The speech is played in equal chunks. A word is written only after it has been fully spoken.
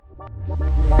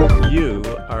You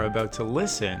are about to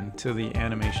listen to the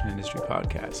Animation Industry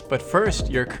Podcast. But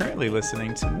first, you're currently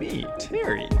listening to me,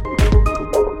 Terry.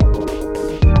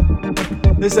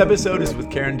 This episode is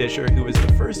with Karen Disher, who is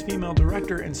the first female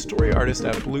director and story artist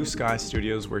at Blue Sky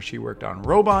Studios, where she worked on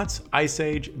Robots, Ice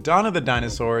Age, Dawn of the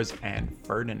Dinosaurs, and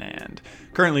Ferdinand.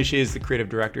 Currently, she is the creative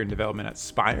director in development at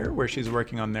Spire, where she's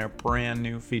working on their brand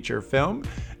new feature film.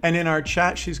 And in our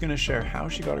chat, she's going to share how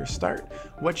she got her start,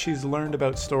 what she's learned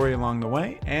about story along the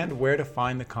way, and where to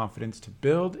find the confidence to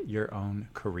build your own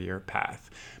career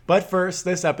path. But first,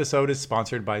 this episode is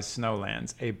sponsored by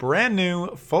Snowlands, a brand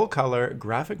new full-color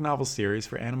graphic novel series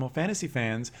for animal fantasy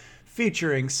fans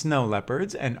featuring snow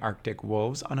leopards and Arctic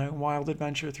wolves on a wild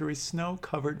adventure through a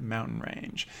snow-covered mountain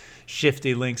range.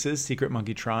 Shifty lynxes, secret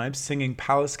monkey tribes, singing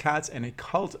palace cats, and a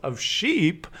cult of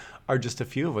sheep are just a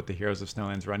few of what the heroes of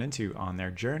Snowlands run into on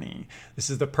their journey. This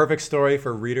is the perfect story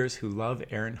for readers who love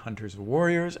Aaron Hunter's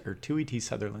Warriors or Tui T.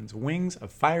 Sutherland's Wings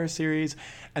of Fire series,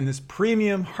 and this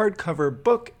premium hardcover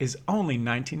book is only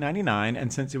 $19.99,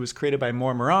 and since it was created by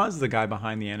Moore Mraz, the guy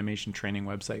behind the animation training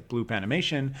website Bloop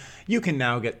Animation, you can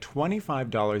now get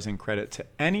 $25 in credit to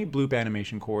any Bloop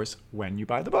Animation course when you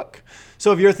buy the book.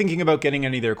 So if you're thinking about getting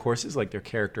any of their courses, like their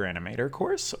Character Animator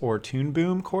course, or Toon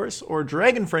Boom course, or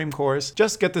Dragon Frame course,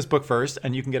 just get this book first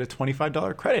and you can get a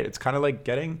 $25 credit. It's kind of like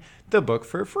getting the book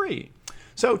for free.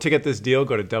 So to get this deal,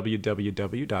 go to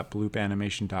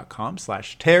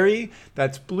www.bloopanimation.com/Terry.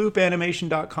 That's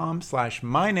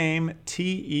bloopanimation.com/myname,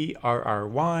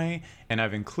 Terry. And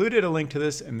I've included a link to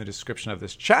this in the description of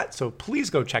this chat, so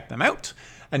please go check them out.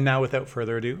 And now, without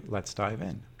further ado, let's dive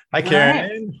in. Hi,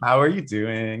 Karen. Right. How are you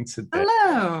doing today?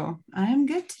 Hello. I'm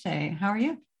good today. How are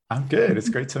you? I'm good. It's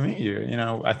great to meet you. You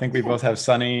know, I think we both have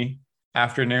sunny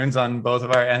afternoons on both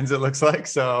of our ends, it looks like.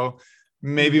 So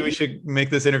maybe we should make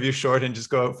this interview short and just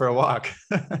go out for a walk.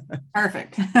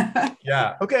 Perfect.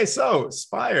 Yeah. Okay. So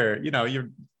Spire,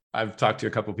 I've talked to a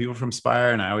couple of people from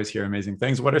Spire and I always hear amazing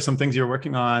things. What are some things you're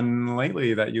working on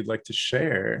lately that you'd like to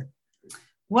share?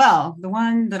 Well, the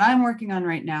one that I'm working on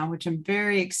right now, which I'm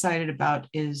very excited about,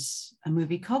 is a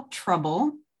movie called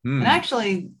Trouble. And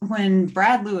actually, when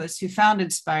Brad Lewis, who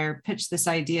founded Spire, pitched this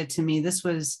idea to me, this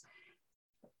was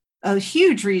a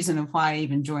huge reason of why I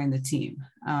even joined the team,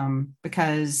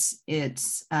 because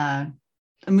it's a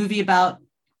movie about,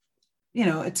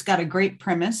 it's got a great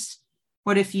premise.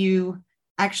 What if you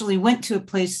actually went to a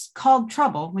place called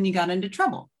Trouble when you got into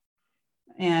trouble?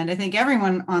 And I think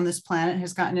everyone on this planet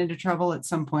has gotten into trouble at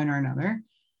some point or another.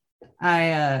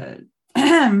 I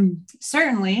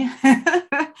certainly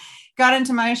got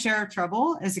into my share of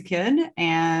trouble as a kid.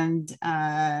 And,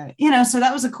 so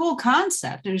that was a cool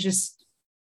concept. It was just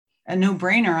a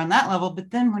no-brainer on that level. But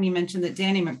then when you mentioned that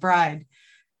Danny McBride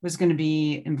was going to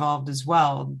be involved as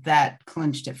well, that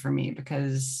clinched it for me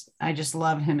because I just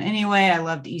love him anyway. I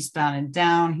loved Eastbound and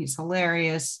Down. He's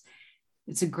hilarious.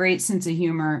 It's a great sense of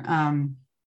humor.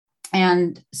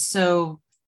 And so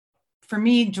for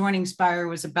me, joining Spire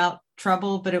was about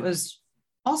trouble, but it was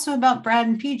also about Brad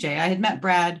and PJ. I had met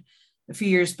Brad a few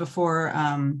years before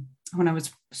when I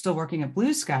was still working at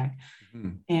Blue Sky.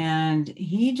 And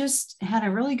he just had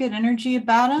a really good energy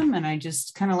about him. And I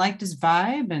just kind of liked his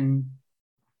vibe. And,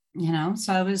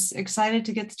 so I was excited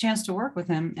to get the chance to work with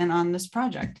him and on this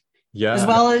project. Yeah. As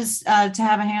well as to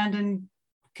have a hand in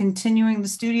continuing the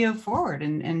studio forward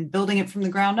and building it from the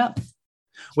ground up.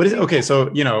 What is it? Okay.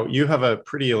 So, you have a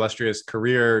pretty illustrious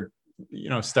career,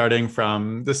 starting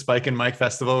from the Spike and Mike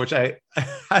Festival, which I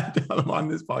had on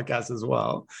this podcast as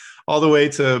well, all the way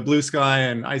to Blue Sky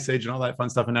and Ice Age and all that fun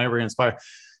stuff. And now we're Inspire.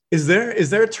 Is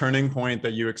there a turning point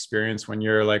that you experience when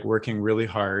you're like working really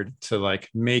hard to like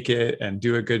make it and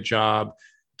do a good job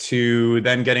to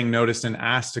then getting noticed and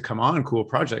asked to come on cool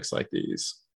projects like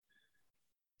these?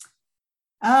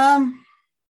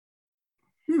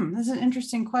 That's an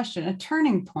interesting question. A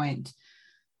turning point.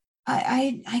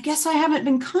 I guess I haven't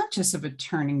been conscious of a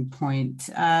turning point.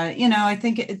 I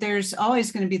think there's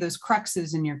always going to be those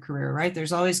cruxes in your career, right?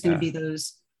 There's always going to be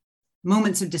those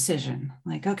moments of decision.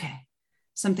 Like, okay,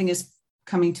 something is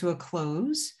coming to a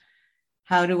close.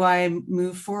 How do I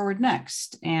move forward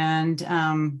next? And,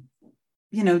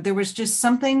 there was just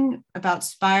something about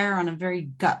Spire on a very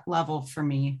gut level for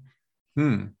me.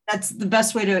 That's the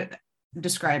best way to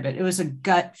describe it. It was a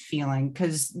gut feeling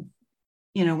because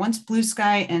once Blue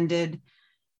Sky ended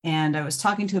and I was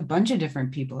talking to a bunch of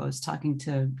different people, I was talking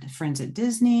to friends at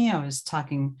Disney, I was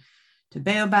talking to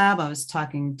Baobab, I was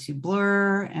talking to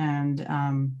Blur and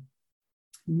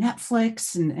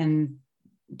Netflix and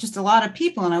just a lot of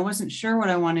people. And I wasn't sure what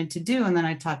I wanted to do. And then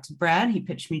I talked to Brad, he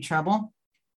pitched me Trouble.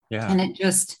 Yeah. And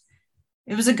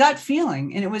it was a gut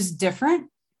feeling and it was different.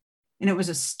 and it was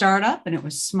a startup, and it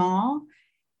was small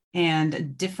and a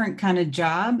different kind of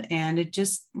job. And it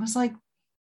just was like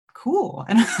cool.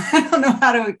 And I don't know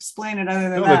how to explain it other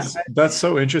than that's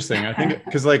so interesting. I think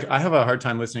because like I have a hard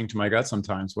time listening to my gut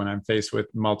sometimes when I'm faced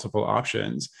with multiple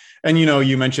options. And,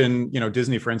 you mentioned,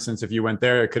 Disney, for instance, if you went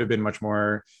there, it could have been much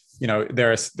more,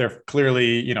 they're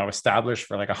clearly, established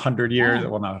for like 100 years.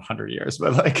 Well, not 100 years,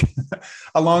 but like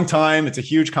a long time. It's a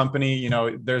huge company,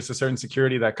 there's a certain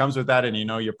security that comes with that. And,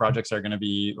 your projects are going to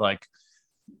be like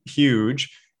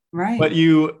huge. Right. But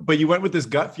you went with this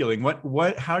gut feeling.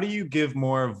 How do you give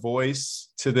more voice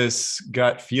to this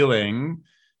gut feeling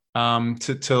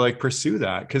to like pursue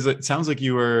that? Because it sounds like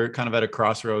you were kind of at a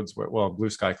crossroads where, well, Blue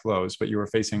Sky closed, but you were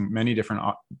facing many different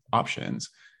options.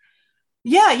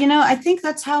 Yeah, I think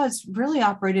that's how it's really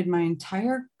operated my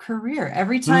entire career.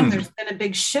 Every time there's been a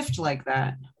big shift like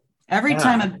that, every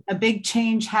time a big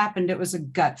change happened, it was a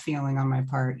gut feeling on my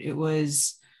part. It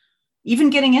was even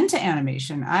getting into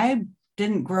animation. I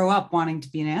didn't grow up wanting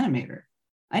to be an animator.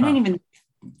 I didn't even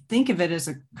think of it as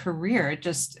a career.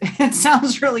 It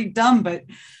sounds really dumb, but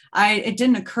it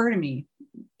didn't occur to me,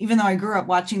 even though I grew up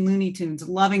watching Looney Tunes,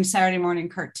 loving Saturday morning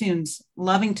cartoons,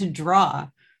 loving to draw.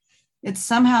 It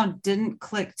somehow didn't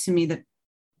click to me that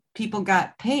people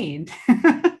got paid.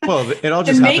 Well, it all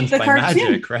just happens by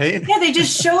magic, right? Yeah, they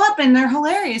just show up and they're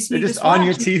hilarious. They're just on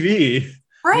your TV.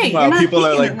 Right. Well, people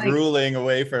are like grueling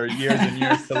away for years and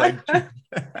years to like.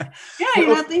 Yeah,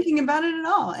 you're not thinking about it at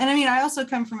all. And I mean, I also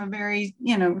come from a very,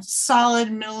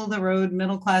 solid middle of the road,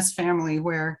 middle class family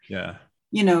where,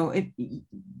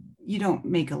 you don't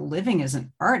make a living as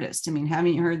an artist. I mean,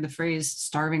 haven't you heard the phrase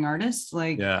starving artist?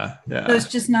 Like, yeah. So it's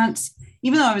just not,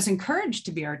 even though I was encouraged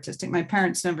to be artistic, my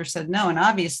parents never said no. And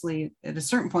obviously at a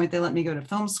certain point, they let me go to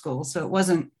film school. So it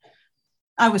wasn't,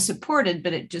 I was supported,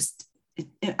 but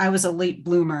I was a late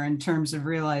bloomer in terms of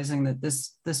realizing that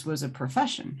this was a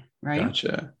profession, right?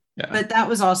 Gotcha. Yeah. But that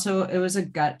was also, it was a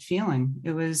gut feeling.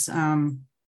 It was,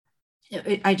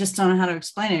 I just don't know how to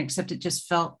explain it, except it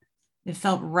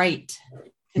felt right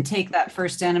to take that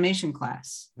first animation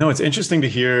class. No, it's interesting to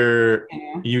hear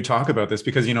you talk about this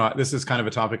because, this is kind of a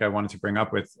topic I wanted to bring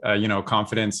up with,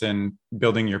 confidence in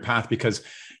building your path because,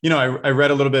 I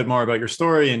read a little bit more about your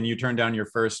story and you turned down your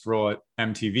first role at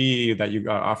MTV that you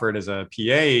got offered as a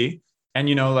PA.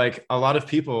 And, like a lot of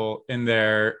people in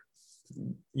their,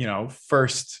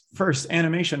 first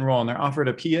animation role and they're offered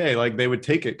a PA, like they would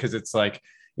take it because it's like,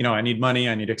 I need money,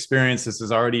 I need experience. This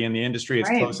is already in the industry. It's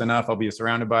close enough. I'll be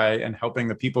surrounded by and helping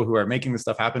the people who are making this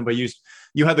stuff happen. But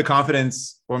you had the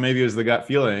confidence, or maybe it was the gut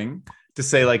feeling to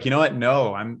say like, you know what?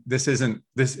 No, this isn't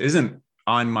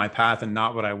on my path and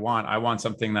not what I want. I want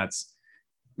something that's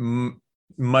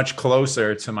much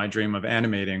closer to my dream of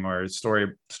animating or story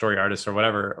artist or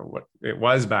whatever what it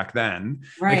was back then.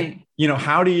 Right. Like,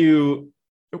 how do you,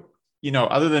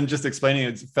 other than just explaining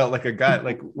it felt like a gut,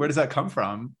 like where does that come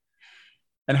from?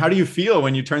 And how do you feel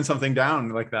when you turn something down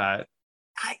like that?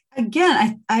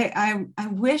 I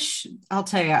wish, I'll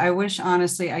tell you, I wish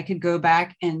honestly I could go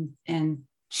back and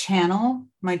channel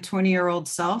my 20-year-old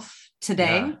self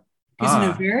today. Because in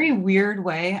a very weird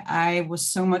way, I was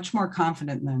so much more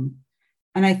confident then.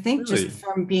 And I think just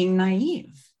from being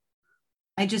naive,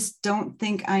 I just don't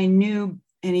think I knew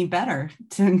any better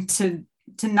to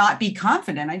not be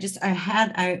confident.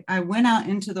 I went out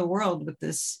into the world with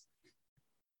this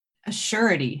a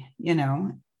surety,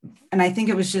 and I think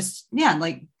it was just,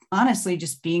 like honestly,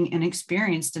 just being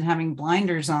inexperienced and having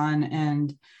blinders on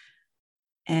and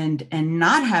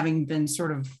not having been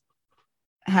sort of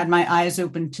had my eyes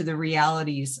open to the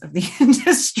realities of the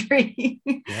industry.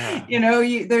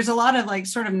 Yeah. There's a lot of like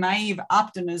sort of naive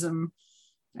optimism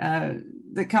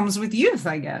that comes with youth,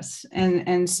 I guess.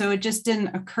 And so it just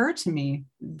didn't occur to me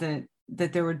that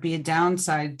there would be a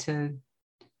downside to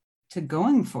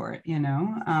going for it,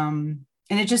 and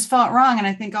it just felt wrong. And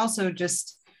I think also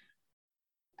just,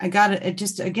 I got it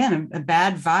just, again, a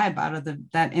bad vibe out of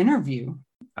that interview.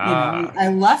 I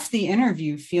left the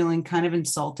interview feeling kind of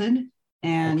insulted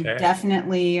and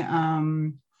definitely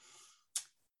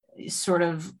sort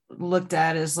of looked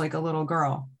at as like a little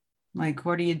girl. Like,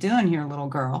 what are you doing here, little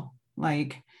girl?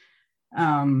 Like,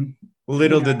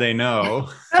 little did they know.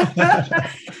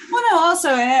 Well, no, also,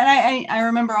 and I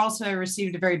remember also I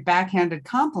received a very backhanded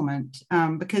compliment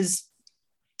because,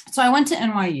 so I went to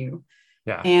NYU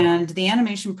and the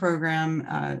animation program,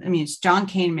 it's John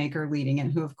Canemaker leading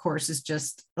it, who of course is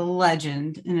just a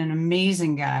legend and an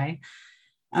amazing guy.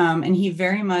 And he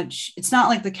very much, it's not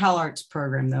like the CalArts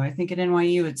program though. I think at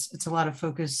NYU, it's a lot of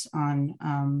focus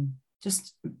on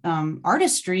just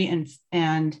artistry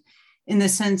and in the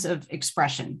sense of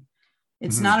expression.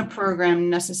 It's not a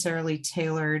program necessarily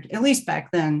tailored, at least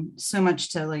back then, so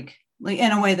much to like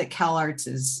in a way that CalArts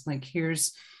is like,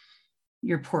 here's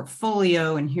your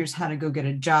portfolio and here's how to go get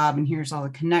a job and here's all the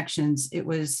connections. It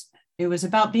was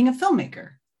about being a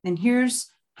filmmaker, and here's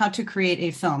how to create a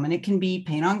film. And it can be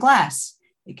paint on glass,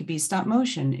 it could be stop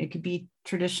motion, it could be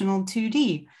traditional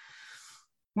 2D,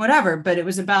 whatever, but it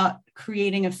was about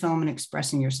creating a film and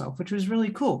expressing yourself, which was really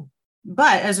cool.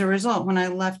 But as a result, when I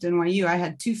left NYU, I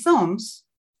had 2 films.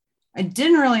 I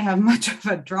didn't really have much of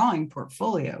a drawing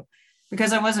portfolio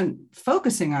because I wasn't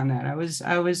focusing on that. I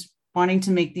was wanting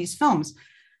to make these films.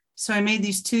 So I made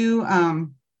these 2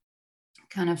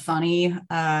 kind of funny,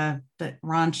 but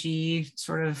raunchy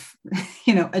sort of,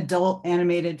 adult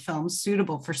animated films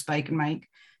suitable for Spike and Mike.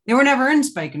 They were never in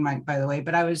Spike and Mike, by the way,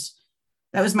 but that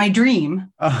was my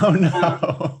dream. Oh,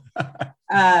 no.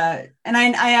 And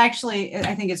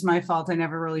I think it's my fault. I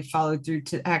never really followed through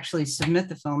to actually submit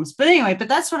the films. But anyway,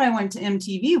 that's what I went to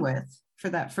MTV with for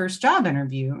that first job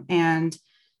interview. And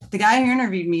the guy who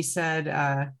interviewed me said,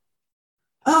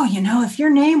 oh, if your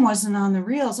name wasn't on the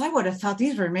reels, I would have thought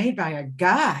these were made by a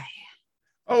guy.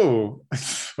 Oh,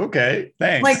 okay.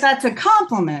 Thanks. Like that's a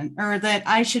compliment, or that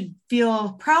I should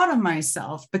feel proud of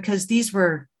myself because these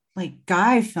were like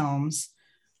guy films.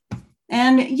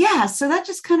 And yeah, so that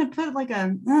just kind of put like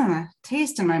a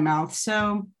taste in my mouth.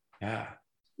 So yeah,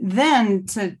 then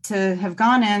to have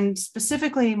gone in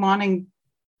specifically wanting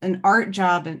an art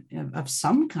job of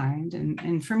some kind.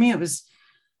 And for me, it was,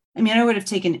 I would have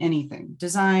taken anything,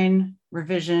 design,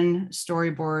 revision,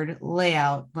 storyboard,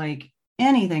 layout, like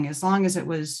anything, as long as it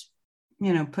was,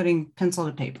 putting pencil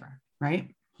to paper.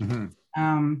 Right.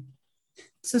 Mm-hmm.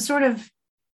 So sort of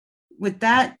with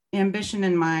that ambition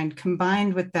in mind,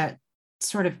 combined with that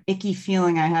sort of icky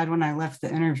feeling I had when I left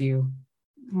the interview,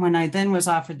 when I then was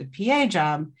offered the PA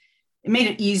job, it made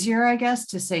it easier, I guess,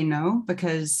 to say no,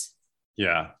 because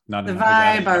not the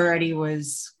vibe already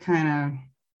was kind of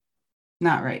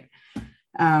not right.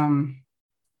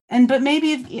 But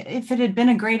maybe if it had been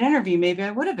a great interview, maybe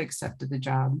I would have accepted the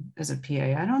job as a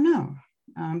PA. I don't know.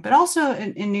 But also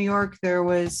in New York, there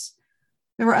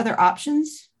were other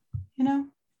options,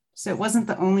 So it wasn't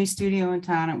the only studio in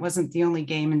town. It wasn't the only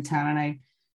game in town. And I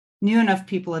knew enough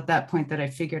people at that point that I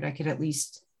figured I could at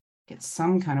least get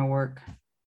some kind of work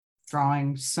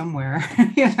drawing somewhere,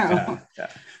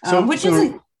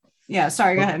 Yeah.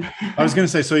 Sorry, go ahead. I was going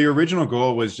to say, so your original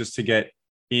goal was just to get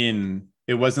in.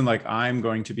 It wasn't like, I'm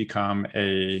going to become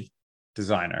a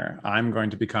designer, I'm going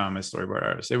to become a storyboard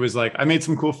artist. It was like, I made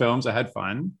some cool films, I had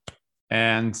fun,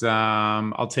 and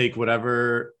I'll take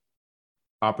whatever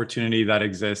opportunity that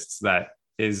exists that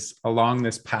is along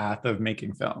this path of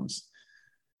making films.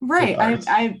 Right.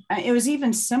 It was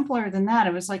even simpler than that.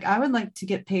 It was like, I would like to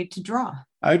get paid to draw.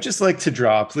 I would just like to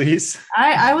draw, please.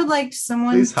 I would like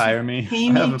someone please hire me.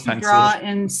 Pay me to draw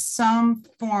in some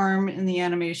form in the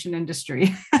animation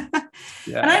industry.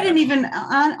 Yeah. And I didn't even,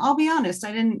 I'll be honest,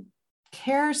 I didn't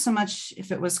care so much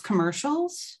if it was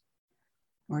commercials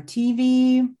or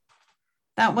TV.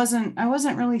 I wasn't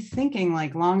really thinking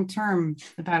like long-term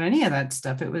about any of that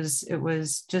stuff. It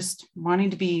was just wanting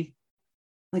to be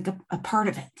like a part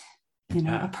of it,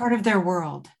 a part of their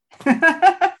world.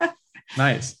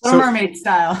 Nice. Little Mermaid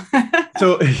style.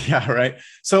 So, yeah, right.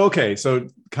 So, okay. So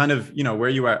kind of, where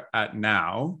you are at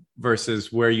now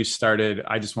versus where you started,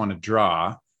 I just want to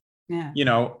draw,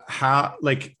 how,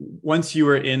 like, once you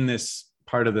were in this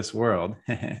part of this world,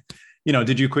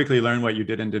 did you quickly learn what you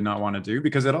did and did not want to do?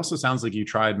 Because it also sounds like you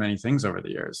tried many things over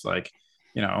the years, like,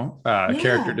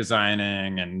 character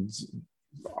designing and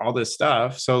all this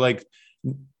stuff. So like,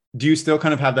 do you still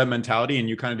kind of have that mentality and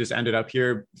you kind of just ended up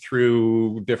here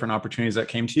through different opportunities that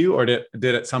came to you? Or did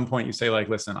at some point you say like,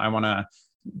 listen, I want to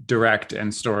direct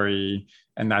and story,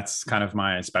 and that's kind of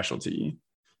my specialty?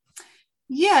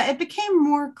 Yeah, it became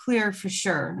more clear for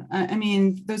sure.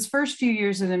 Those first few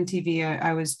years at MTV,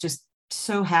 I was just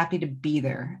so happy to be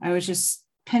there. I was just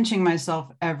pinching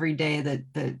myself every day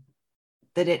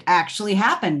that it actually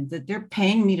happened, that they're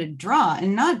paying me to draw,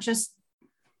 and not just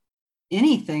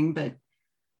anything, but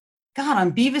God,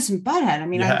 on Beavis and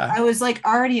Butthead. I was like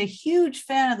already a huge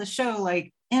fan of the show,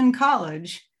 like in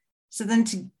college. So then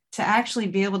to actually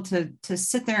be able to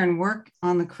sit there and work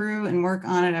on the crew and work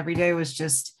on it every day was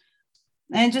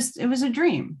it was a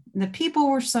dream. The people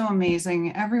were so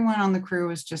amazing. Everyone on the crew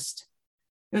was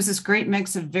it was this great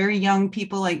mix of very young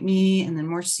people like me and then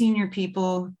more senior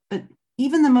people. But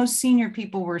even the most senior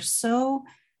people were so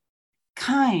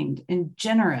kind and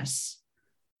generous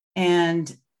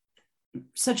and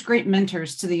such great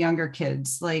mentors to the younger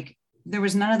kids. Like there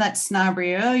was none of that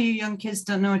snobbery. Oh, you young kids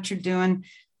don't know what you're doing.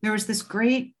 There was this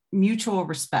great mutual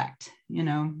respect,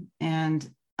 and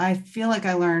I feel like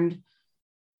I learned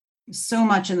so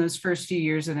much in those first few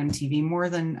years at MTV, more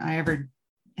than I ever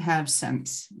have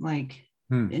since, like,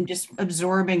 and just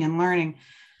absorbing and learning.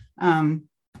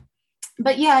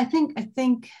 But yeah, I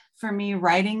think for me,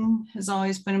 writing has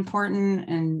always been important,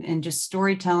 and just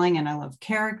storytelling, and I love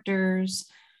characters,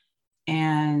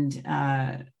 and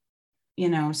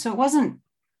so it wasn't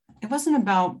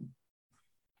about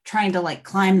trying to like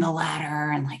climb the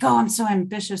ladder and like, oh, I'm so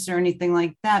ambitious or anything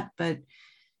like that. But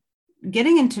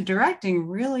getting into directing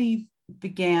really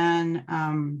began,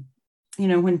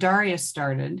 when Daria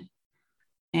started,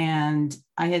 and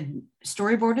I had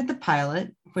storyboarded the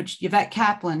pilot, which Yvette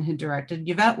Kaplan had directed.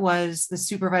 Yvette was the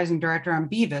supervising director on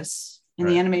Beavis and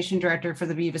the animation director for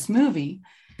the Beavis movie.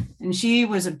 And she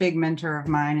was a big mentor of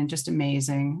mine and just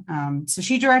amazing. So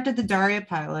she directed the Daria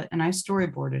pilot and I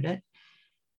storyboarded it.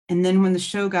 And then when the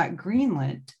show got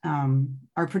greenlit,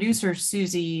 our producer,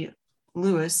 Susie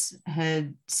Lewis,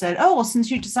 had said, oh, well, since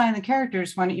you designed the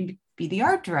characters, why don't you be the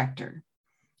art director?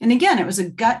 And again, it was a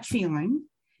gut feeling.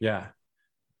 Yeah.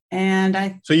 And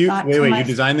I you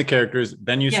designed the characters,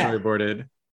 then you storyboarded.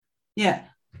 Yeah.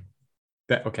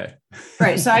 Okay.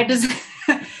 Right. So I just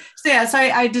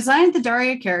I designed the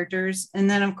Daria characters, and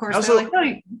then of course also,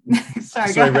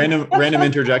 random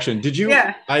interjection. Did you?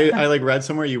 Yeah. I like read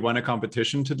somewhere you won a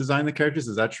competition to design the characters.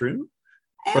 Is that true?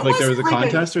 Or like there was a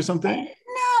contest or something? No,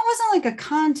 it wasn't like a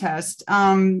contest.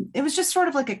 It was just sort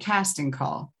of like a casting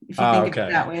call, if you think of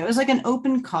it that way. It was like an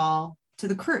open call to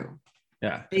the crew.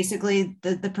 Yeah. Basically,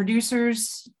 the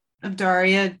producers of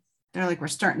Daria, they're like, we're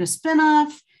starting a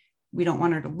spinoff. We don't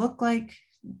want her to look like,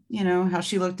 how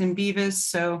she looked in Beavis.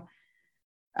 So,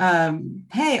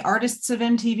 hey, artists of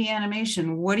MTV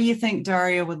Animation, what do you think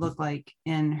Daria would look like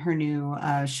in her new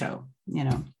show?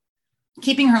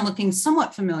 Keeping her looking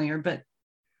somewhat familiar, but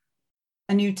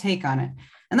a new take on it.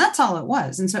 And that's all it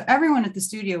was. And so everyone at the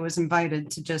studio was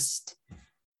invited to just,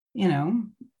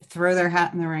 throw their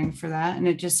hat in the ring for that. And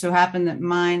it just so happened that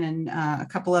mine and a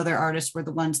couple other artists were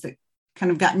the ones that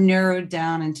kind of got narrowed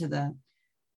down into the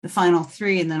final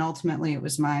three. And then ultimately it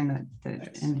was mine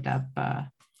that ended up,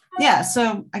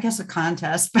 so I guess a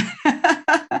contest, but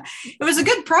it was a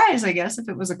good prize, I guess, if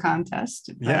it was a contest.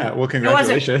 Yeah. Well,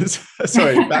 congratulations.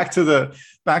 Sorry. Back to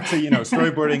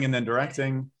storyboarding and then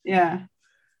directing. Yeah.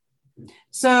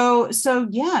 So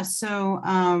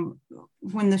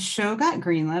when the show got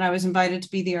greenlit, I was invited to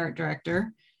be the art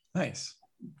director. Nice.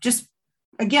 Just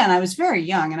again, I was very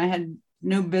young and I had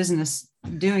no business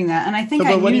doing that. And I think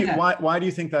why do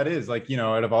you think that is? Like,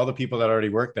 out of all the people that already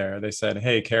worked there, they said,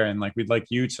 hey, Karen, like, we'd like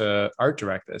you to art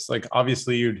direct this. Like,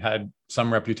 obviously you'd had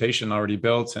some reputation already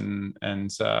built and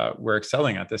we're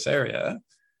excelling at this area.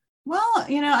 Well,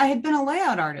 I had been a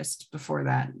layout artist before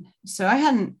that. So I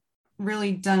hadn't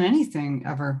really done anything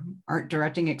ever art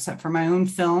directing except for my own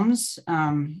films.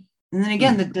 And then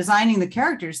again, the designing the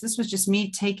characters, this was just me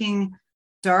taking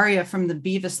Daria from the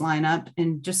Beavis lineup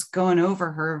and just going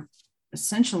over her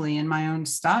essentially in my own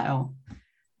style.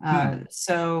 But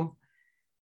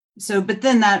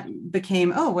then that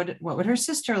became, what would her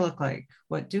sister look like?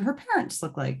 What do her parents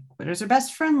look like? What does her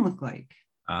best friend look like?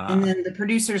 And then the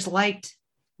producers liked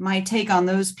my take on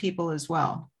those people as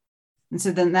well. And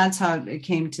so then that's how it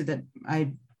came to that.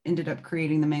 I ended up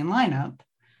creating the main lineup.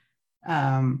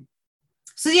 I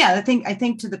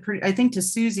think to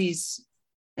Susie's,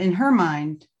 in her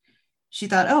mind, she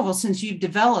thought, oh, well, since you've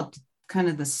developed kind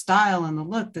of the style and the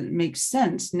look, that it makes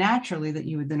sense naturally that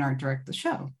you would then art direct the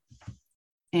show.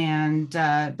 And,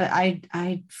 but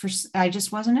I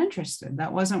just wasn't interested.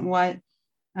 That wasn't what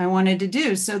I wanted to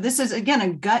do. So this is, again, a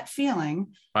gut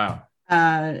feeling. Wow.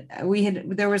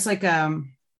 There was like,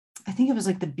 I think it was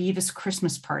like the Beavis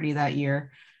Christmas party that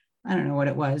year. I don't know what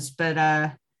it was, but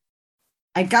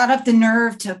I got up the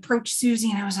nerve to approach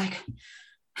Susie and I was like,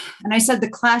 and I said the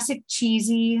classic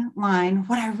cheesy line,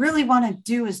 what I really want to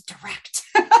do is direct.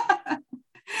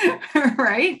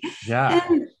 Right. Yeah.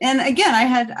 And again, I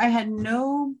had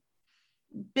no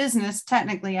business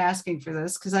technically asking for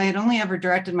this because I had only ever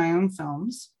directed my own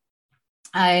films.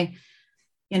 I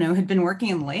had been working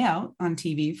in layout on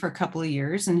TV for a couple of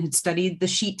years and had studied the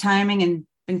sheet timing and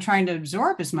been trying to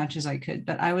absorb as much as I could,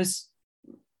 but I was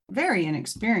very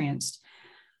inexperienced.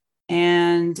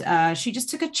 And she just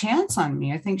took a chance on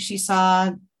me. I think she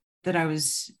saw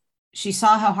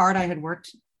how hard I had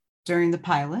worked during the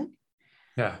pilot.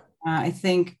 Yeah. I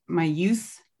think my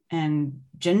youth and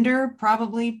gender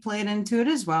probably played into it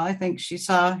as well. I think she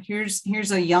saw,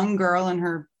 here's a young girl in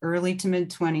her early to mid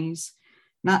 20s,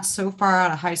 not so far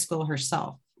out of high school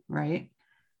herself, right?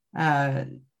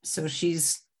 So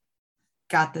she's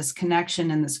got this connection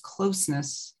and this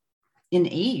closeness in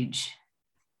age.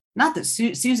 Not that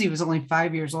Susie was only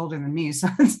 5 years older than me, so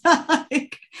it's not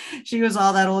like she was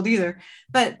all that old either.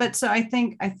 But so I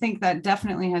think that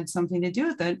definitely had something to do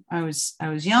with it. I was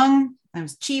young, I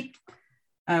was cheap,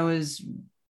 I was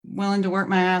willing to work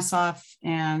my ass off,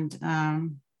 and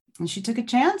she took a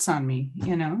chance on me,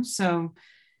 So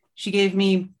she gave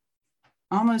me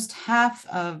almost half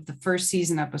of the first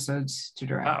season episodes to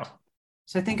direct. Wow.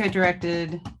 So I think I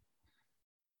directed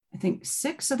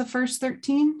 6 of the first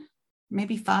 13.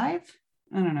 Maybe 5,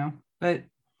 I don't know, but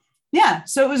yeah,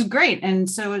 so it was great. And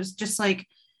so it was just like,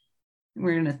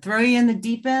 we're going to throw you in the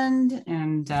deep end,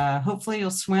 and hopefully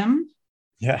you'll swim.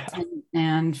 Yeah.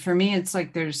 And for me, it's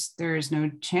like, there is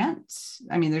no chance.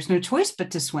 I mean, there's no choice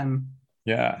but to swim.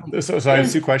 Yeah. So I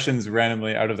have 2 questions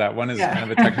randomly out of that. One is kind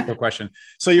of a technical question.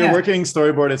 So you're working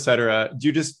storyboard, etc. Do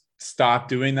you just stop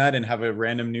doing that and have a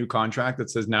random new contract that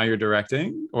says now you're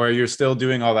directing, or you're still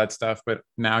doing all that stuff, but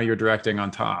now you're directing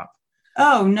on top?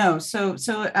 Oh no. So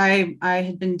I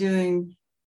had been doing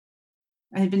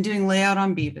layout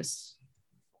on Beavis,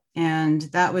 and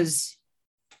that was,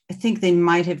 I think they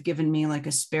might have given me like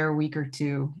a spare week or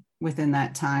 2 within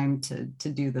that time to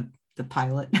do the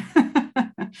pilot.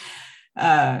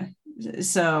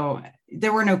 So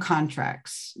there were no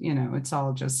contracts, it's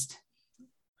all just,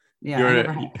 you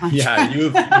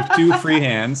have 2 free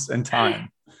hands and time.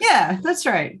 Yeah, that's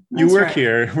right. You work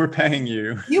here. We're paying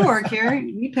you. You work here.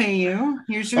 We pay you.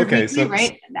 Here's your weekly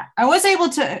rate. I was able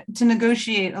to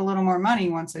negotiate a little more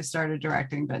money once I started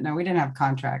directing, but no, we didn't have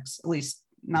contracts, at least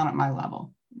not at my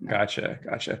level. No. Gotcha.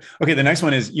 Okay, the next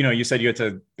one is, you said you had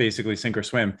to basically sink or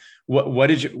swim. What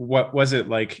was it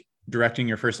like directing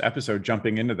your first episode,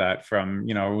 jumping into that from,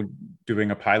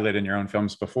 doing a pilot in your own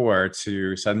films before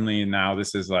to suddenly now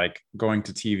this is like going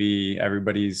to TV,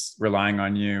 everybody's relying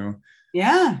on you?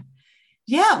 Yeah.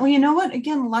 Well, you know what?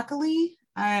 Again, luckily,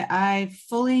 I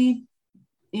fully,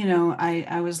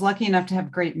 I was lucky enough to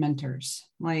have great mentors.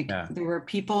 There were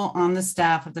people on the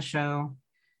staff of the show,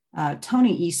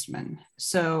 Tony Eastman.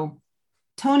 So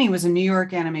Tony was a New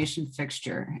York animation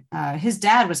fixture. His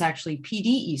dad was actually P.D.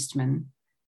 Eastman,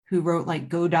 who wrote like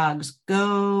Go Dogs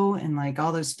Go and like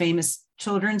all those famous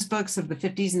children's books of the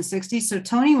 50s and 60s. So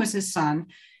Tony was his son.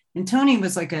 And Tony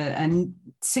was like a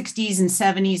 60s and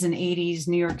 70s and 80s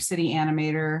New York City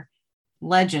animator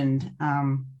legend.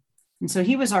 And so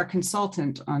he was our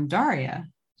consultant on Daria,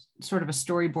 sort of a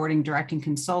storyboarding, directing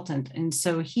consultant. And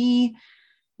so he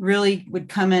really would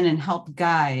come in and help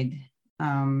guide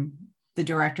the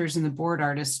directors and the board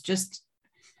artists.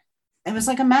 It was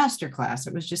like a masterclass.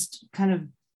 It was just kind of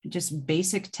just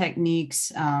basic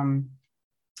techniques,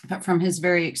 but from his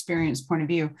very experienced point of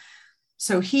view.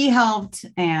 So he helped,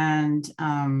 and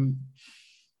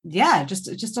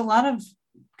just a lot of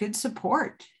good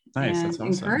support. Nice, and that's awesome.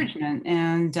 Encouragement,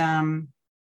 and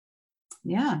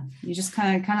you just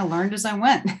kind of learned as I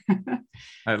went.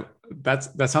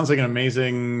 That sounds like an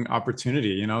amazing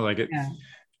opportunity.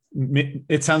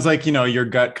 It sounds like your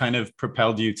gut kind of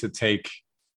propelled you to take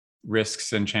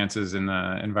risks and chances in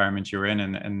the environment you're in,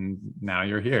 and now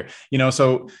you're here.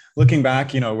 So looking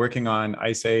back, working on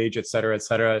Ice Age, et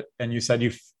cetera, and you said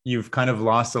you've kind of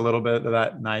lost a little bit of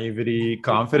that naivety,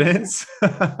 confidence.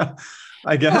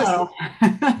 I guess.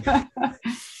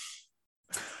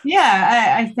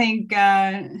 I think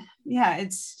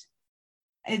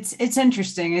it's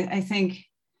interesting. I think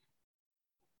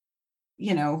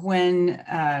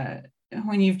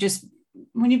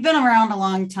when you've been around a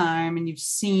long time and you've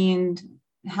seen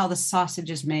how the sausage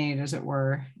is made, as it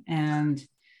were, and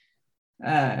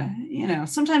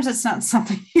sometimes it's not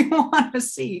something you want to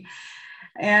see,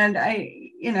 and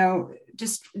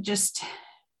just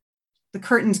the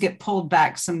curtains get pulled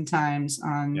back sometimes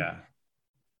on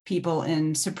people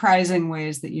in surprising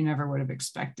ways that you never would have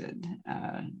expected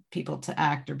people to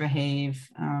act or behave.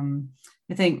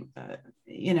 I think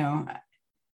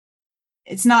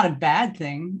it's not a bad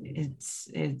thing.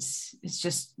 It's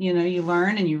just, you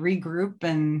learn and you regroup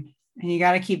and you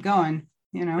got to keep going,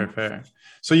 Fair.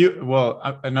 So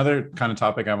another kind of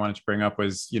topic I wanted to bring up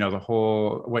was, the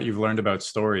whole, what you've learned about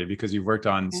story, because you've worked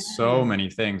on so many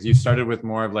things. You started with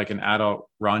more of like an adult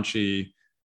raunchy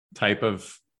type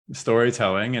of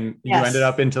storytelling, and you ended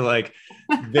up into like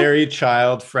very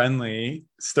child friendly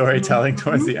storytelling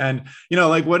towards the end.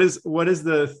 What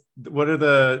are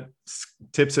the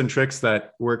tips and tricks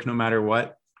that work no matter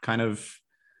what kind of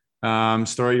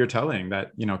story you're telling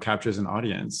that captures an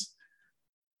audience?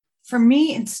 For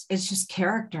me, it's just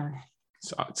character.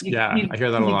 So I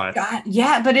hear that a lot.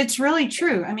 But it's really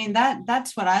true. I mean,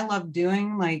 that's what I love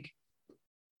doing. Like,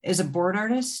 as a board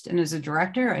artist and as a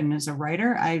director and as a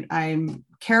writer, I'm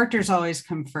characters always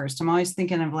come first. I'm always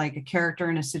thinking of like a character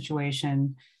in a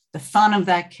situation, the fun of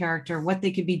that character, what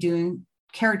they could be doing,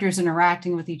 characters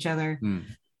interacting with each other.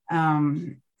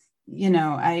 You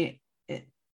know,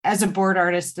 as a board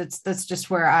artist, that's just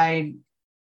where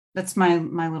that's my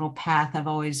little path I've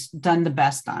always done the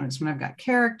best on, is when I've got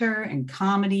character and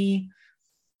comedy.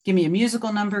 Give me a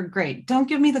musical number, great. Don't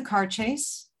give me the car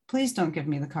chase. Please don't give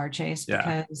me the car chase,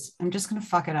 because I'm just going to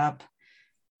fuck it up.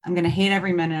 I'm going to hate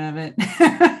every minute of it.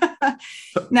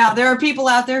 Now, there are people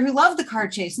out there who love the car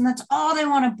chase, and that's all they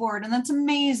want to board, and that's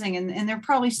amazing. And they're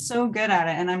probably so good at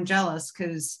it. And I'm jealous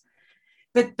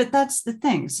but that's the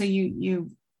thing. So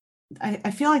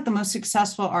I feel like the most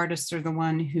successful artists are the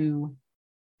one who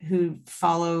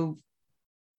follow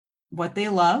what they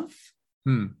love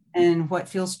and what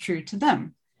feels true to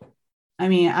them. I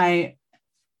mean,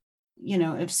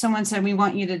 if someone said, we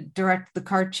want you to direct the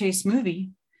car chase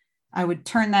movie, I would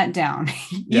turn that down.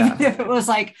 Even if it was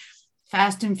like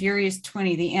Fast and Furious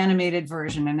 20, the animated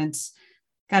version, and it's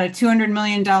got a $200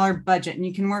 million budget and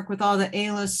you can work with all the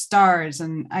A-list stars.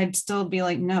 And I'd still be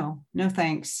like, no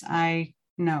thanks.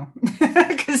 No,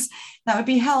 because that would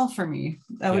be hell for me.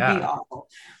 That would be awful.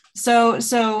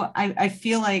 So I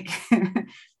feel like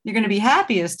you're going to be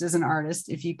happiest as an artist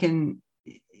if you can,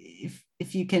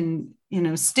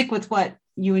 stick with what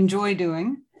you enjoy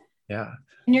doing. Yeah.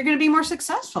 And you're going to be more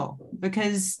successful,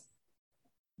 because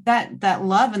that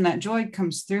love and that joy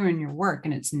comes through in your work,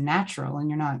 and it's natural, and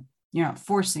you're not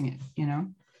forcing it,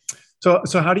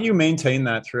 So how do you maintain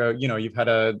that throughout? You've had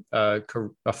a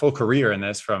full career in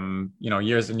this from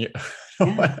years and years.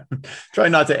 Try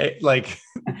not to like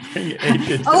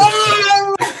age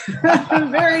a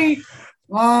very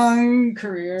long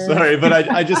career. Sorry, but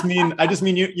I just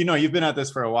mean you've been at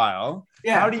this for a while.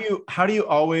 Yeah. How do you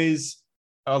always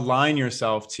align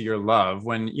yourself to your love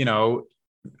when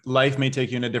life may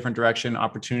take you in a different direction,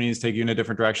 opportunities take you in a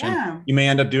different direction. Yeah. You may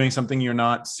end up doing something you're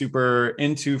not super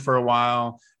into for a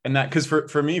while. And that, because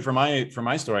for me, for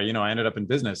my story, I ended up in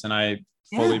business, and I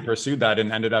fully pursued that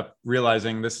and ended up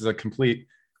realizing this is a complete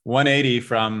 180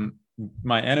 from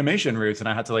my animation roots. And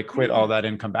I had to like quit all that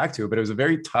and come back to it. But it was a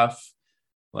very tough,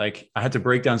 like I had to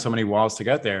break down so many walls to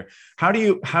get there. How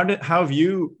have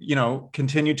you,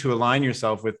 continued to align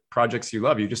yourself with projects you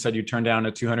love? You just said you turned down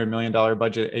a $200 million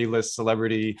budget A-list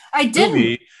celebrity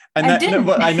movie. And I didn't.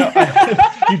 But I know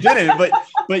you didn't,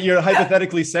 but you're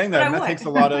hypothetically saying that. And that takes a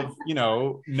lot of,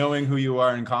 knowing who you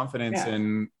are and confidence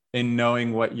in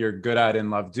knowing what you're good at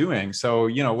and love doing. So,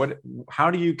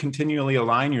 how do you continually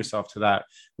align yourself to that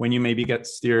when you maybe get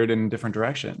steered in different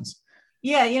directions?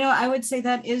 Yeah, I would say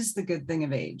that is the good thing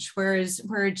of age, where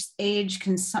age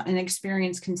and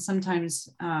experience can sometimes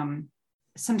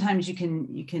you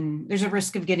can, there's a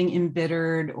risk of getting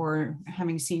embittered or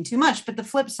having seen too much. But the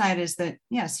flip side is that,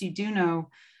 yes, you do know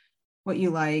what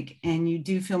you like, and you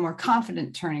do feel more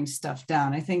confident turning stuff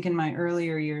down. I think in my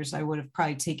earlier years, I would have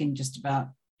probably taken just about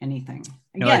anything.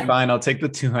 You're like, fine, I'll take the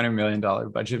 $200 million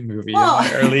budget movie in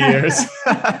my early years.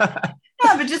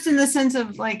 Yeah, but just in the sense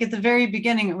of like at the very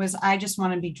beginning, it was, I just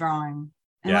want to be drawing.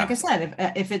 And like I said,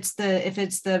 if it's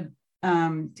the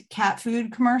cat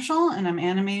food commercial and I'm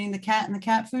animating the cat in the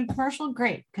cat food commercial,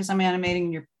 great, because I'm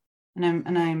animating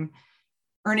I'm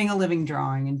earning a living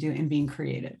drawing and being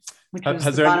creative, which was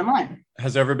the bottom line.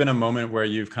 Has there ever been a moment where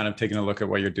you've kind of taken a look at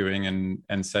what you're doing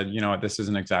and said, this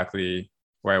isn't exactly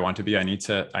where I want to be. I need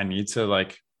to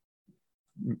like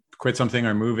quit something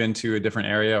or move into a different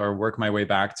area or work my way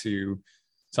back to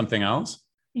something else?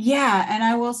 Yeah. And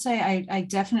I will say, I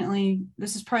definitely,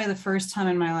 this is probably the first time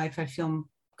in my life I feel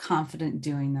confident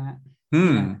doing that.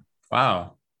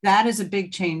 Wow. That is a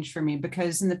big change for me,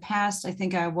 because in the past, I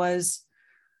think I was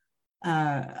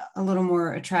a little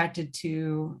more attracted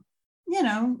to,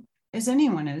 as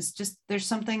anyone is, just there's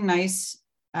something nice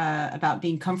about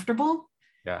being comfortable.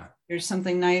 Yeah. There's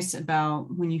something nice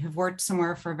about when you have worked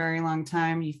somewhere for a very long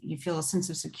time, you feel a sense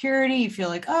of security. You feel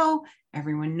like, oh,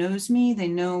 everyone knows me. They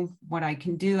know what I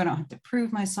can do. I don't have to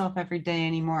prove myself every day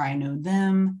anymore. I know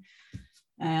them.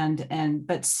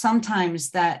 But sometimes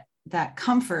that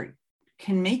comfort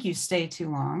can make you stay too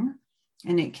long,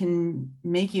 and it can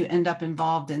make you end up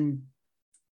involved in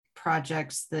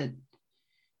projects that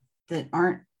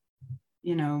aren't,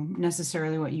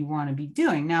 necessarily what you want to be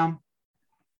doing. Now,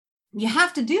 you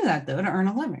have to do that though to earn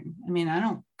a living. I mean, I'm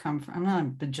not a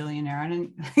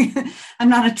bajillionaire. I'm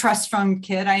not a trust fund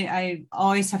kid. I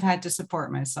always have had to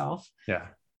support myself. Yeah.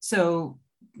 So,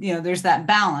 there's that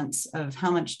balance of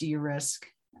how much do you risk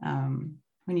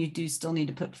when you do still need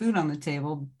to put food on the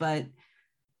table. But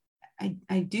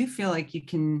I do feel like you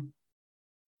can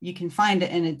you can find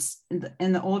it, and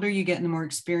and the older you get and the more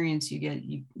experience you get,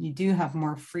 you do have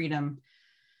more freedom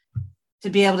to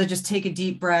be able to just take a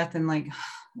deep breath and like,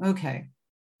 okay,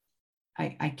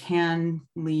 I can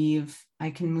leave, I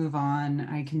can move on,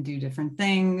 I can do different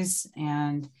things.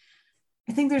 And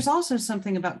I think there's also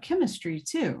something about chemistry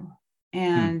too.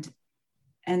 And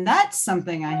that's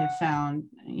something I have found,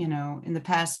 you know, in the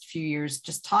past few years,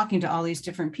 just talking to all these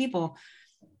different people.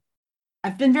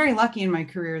 I've been very lucky in my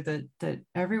career that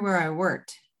everywhere I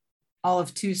worked, all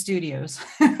of 2 studios,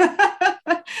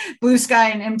 Blue Sky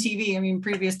and MTV, I mean,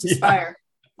 previous to Spire,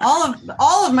 all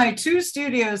of my 2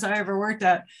 studios I ever worked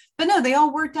at, but no, they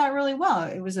all worked out really well.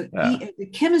 It was the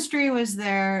chemistry was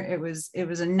there. It was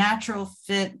a natural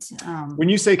fit. When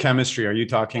you say chemistry, are you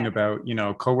talking about, you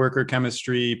know, coworker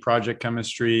chemistry, project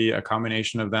chemistry, a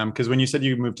combination of them? Because when you said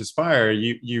you moved to Spire,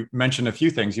 you mentioned a few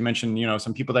things. You mentioned, you know,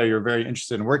 some people that you're very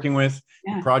interested in working with,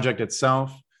 the project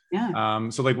itself. Yeah.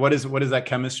 So like, what is that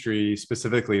chemistry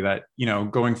specifically that, you know,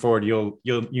 going forward, you'll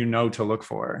to look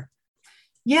for?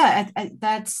 Yeah,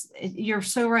 you're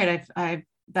so right.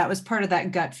 That was part of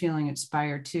that gut feeling at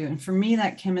Spire too. And for me,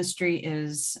 that chemistry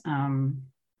is,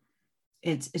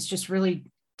 it's just really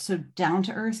so down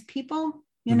to earth people,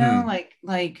 you know,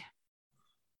 like,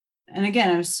 and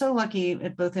again, I was so lucky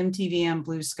at both MTV and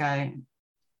Blue Sky,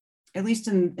 at least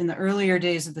in the earlier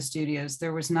days of the studios,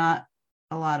 there was not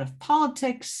a lot of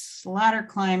politics, ladder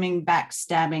climbing,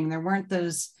 backstabbing. There weren't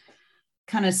those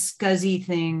kind of scuzzy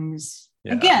things.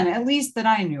 Yeah. Again, at least that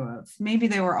I knew of. Maybe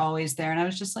they were always there, and I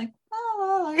was just like,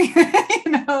 oh,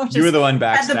 you know, just you were the one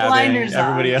backstabbing the blinders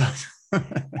everybody on. Else.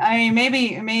 I mean,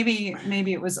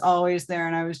 maybe it was always there,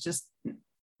 and I was just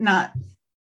not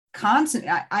constant.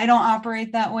 I don't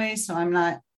operate that way, so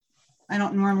I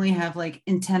don't normally have like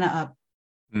antenna up,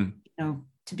 you know,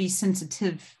 to be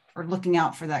sensitive or looking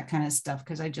out for that kind of stuff,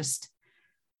 because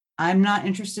I'm not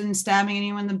interested in stabbing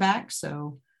anyone in the back,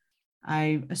 so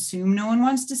I assume no one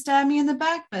wants to stab me in the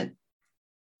back, but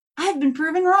I've been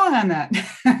proven wrong on that.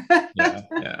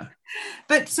 Yeah.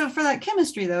 But so for that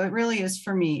chemistry, though, it really is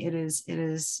for me. It is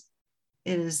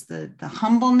the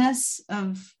humbleness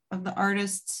of the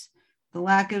artists, the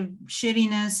lack of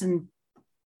shittiness and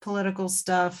political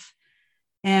stuff,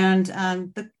 and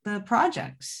the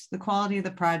projects, the quality of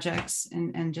the projects,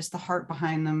 and just the heart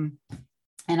behind them.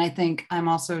 And I think I'm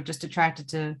also just attracted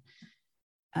to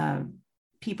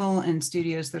people and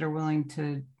studios that are willing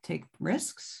to take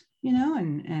risks, you know,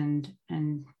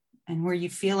 and where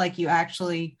you feel like you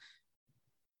actually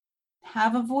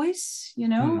have a voice, you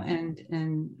know,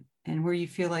 and where you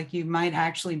feel like you might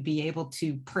actually be able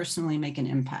to personally make an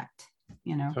impact,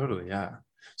 you know. Totally, yeah.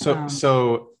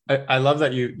 So I love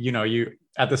that you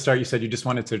at the start you said you just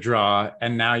wanted to draw,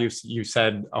 and now you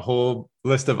said a whole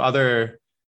list of other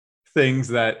things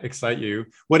that excite you.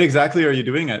 What exactly are you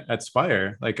doing at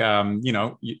Spire? Like, you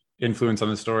know, influence on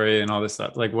the story and all this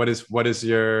stuff. Like, what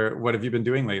have you been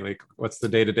doing lately? What's the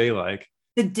day-to-day like?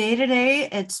 The day-to-day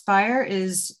at Spire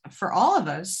is, for all of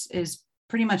us, is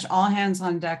pretty much all hands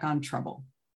on deck on trouble.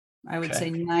 I would say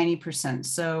 90%.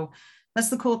 So that's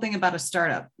the cool thing about a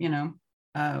startup, you know.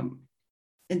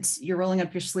 You're rolling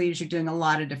up your sleeves, you're doing a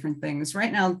lot of different things.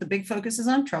 Right now, the big focus is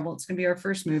on Trouble. It's going to be our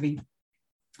first movie.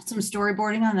 Some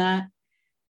storyboarding on that.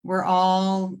 We're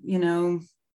all, you know,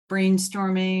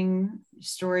 brainstorming,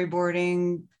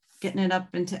 storyboarding, getting it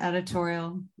up into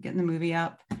editorial, getting the movie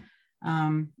up.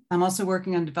 I'm also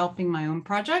working on developing my own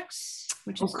projects,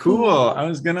 which is cool. I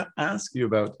was going to ask you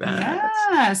about that.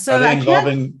 Yeah. So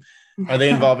are they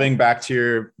involving back to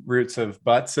your roots of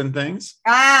butts and things?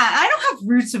 I don't have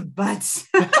roots of butts.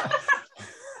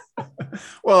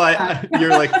 Well, you're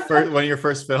like one of your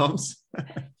first films.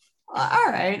 All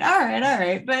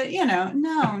right. But, you know,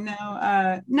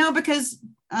 no, because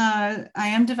I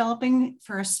am developing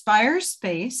for Aspire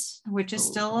Space, which is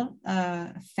still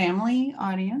a family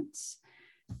audience.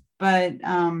 But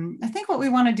I think what we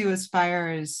want to do with Aspire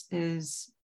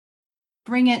is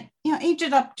bring it, you know, age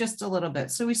it up just a little bit.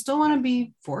 So we still want to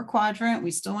be 4-quadrant. We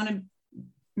still want to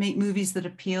make movies that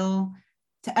appeal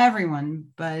to everyone.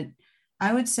 But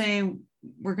I would say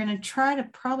we're going to try to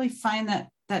probably find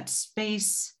that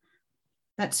space,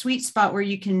 that sweet spot where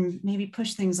you can maybe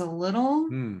push things a little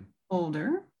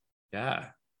older. Yeah.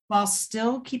 While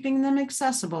still keeping them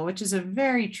accessible, which is a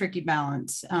very tricky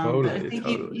balance. But I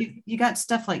think you got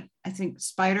stuff like, I think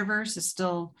Spider-Verse is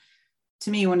still,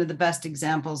 to me, one of the best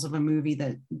examples of a movie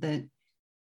that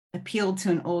appealed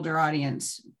to an older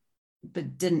audience,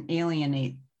 but didn't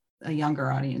alienate a younger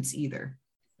audience either.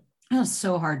 That was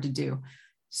so hard to do.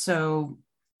 So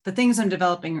the things I'm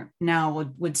developing now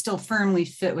would still firmly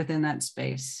fit within that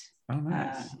space. Oh,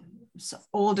 nice. So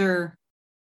older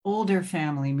older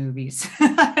family movies,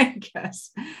 I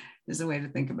guess is a way to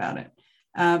think about it.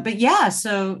 But yeah,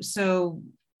 so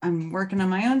I'm working on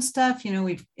my own stuff.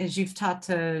 As you've talked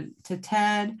to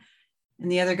Ted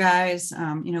and the other guys,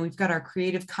 we've got our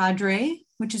creative cadre,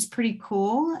 which is pretty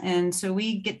cool. And so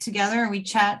we get together and we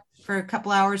chat for a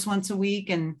couple hours once a week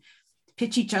and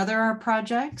pitch each other our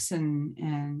projects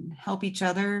and help each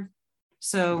other.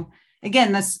 So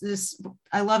again, this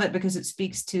I love it because it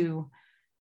speaks to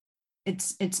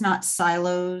it's not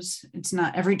silos. It's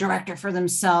not every director for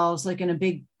themselves, like in a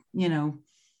big,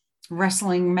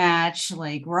 wrestling match,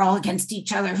 like we're all against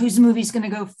each other. Whose movie's going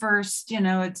to go first?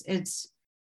 It's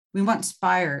we want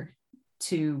Spire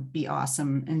to be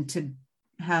awesome and to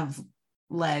have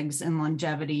legs and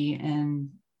longevity. And,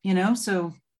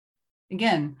 so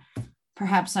again,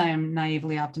 perhaps I am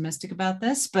naively optimistic about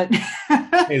this, but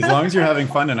as long as you're having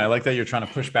fun. And I like that you're trying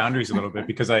to push boundaries a little bit,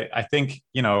 because I think,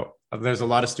 there's a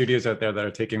lot of studios out there that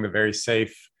are taking the very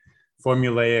safe,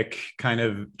 formulaic kind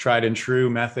of tried and true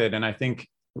method. And I think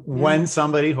when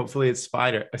somebody, hopefully it's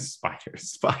Spider-Verse,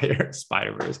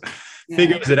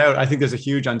 figures it out, I think there's a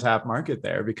huge untapped market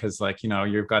there, because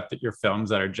you've got your films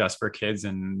that are just for kids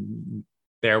and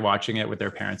they're watching it with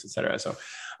their parents, et cetera. So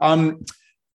I'm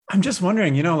just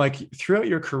wondering, throughout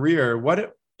your career,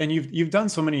 and you've done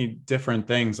so many different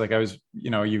things. Like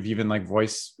you've even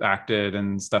voice acted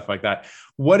and stuff like that.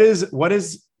 What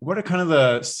are kind of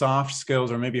the soft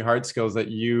skills or maybe hard skills that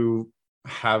you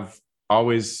have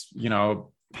always,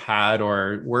 had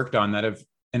or worked on that have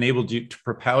enabled you to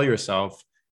propel yourself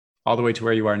all the way to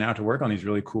where you are now to work on these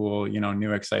really cool,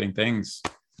 new exciting things?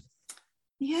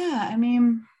 Yeah. I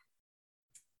mean,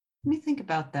 let me think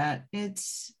about that.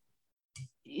 It's,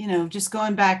 just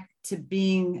going back to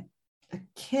being a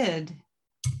kid,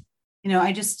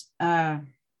 I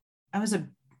was a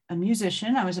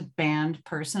musician. I was a band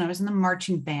person. I was in the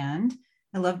marching band.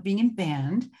 I loved being in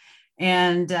band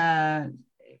and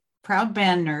proud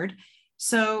band nerd.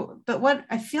 So, but what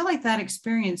I feel like that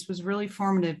experience was really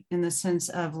formative in the sense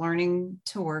of learning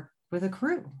to work with a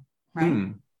crew,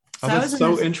 right? Oh, that's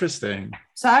so interesting.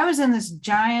 So I was in this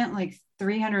giant,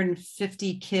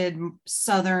 350 kid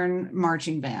Southern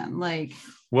marching band.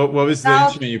 What was the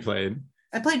instrument you played?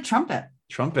 I played trumpet.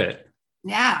 Trumpet.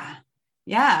 Yeah.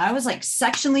 I was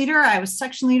section leader. I was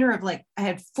section leader of I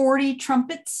had 40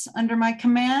 trumpets under my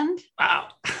command. Wow.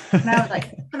 And I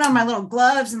would put on my little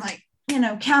gloves and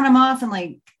count them off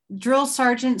and drill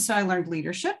sergeant. So I learned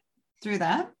leadership through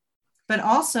that, but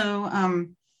also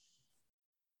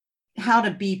how to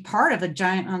be part of a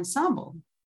giant ensemble.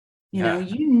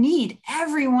 You need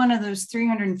every one of those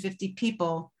 350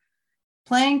 people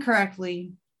playing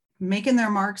correctly, making their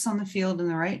marks on the field in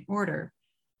the right order.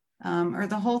 Or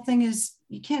the whole thing is,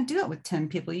 you can't do it with 10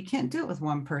 people. You can't do it with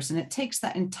one person. It takes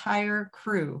that entire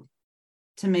crew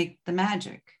to make the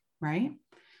magic, right?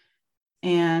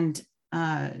 And,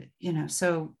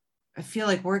 so I feel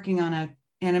like working on an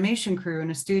animation crew in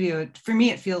a studio, for me,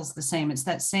 it feels the same. It's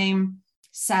that same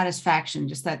satisfaction,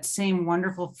 just that same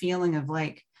wonderful feeling of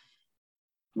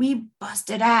we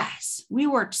busted ass. We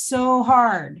worked so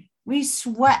hard. We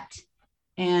sweat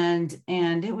and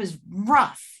it was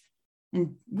rough.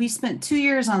 And we spent 2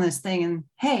 years on this thing and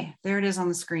hey, there it is on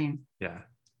the screen. Yeah.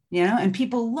 And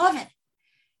people love it.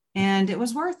 And it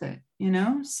was worth it,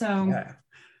 So yeah.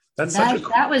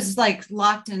 That was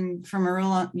locked in from a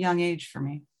real young age for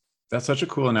me. That's such a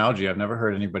cool analogy. I've never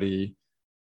heard anybody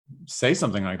say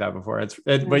something like that before.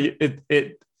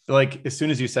 But as soon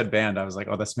as you said band, I was like,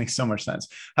 oh, this makes so much sense.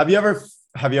 Have you ever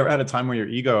had a time where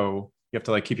you have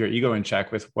to keep your ego in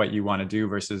check with what you want to do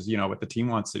versus, what the team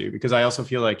wants to do? Because I also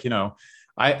feel I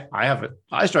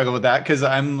struggle with that because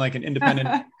I'm an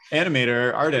independent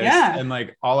animator artist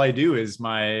and all I do is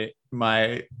my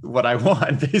what I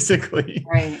want basically.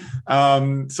 Right.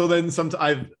 So then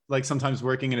sometimes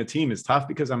working in a team is tough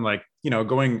because I'm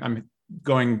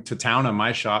going to town on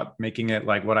my shot, making it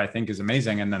what I think is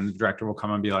amazing. And then the director will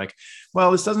come and be like,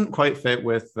 well, this doesn't quite fit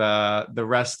with the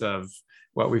rest of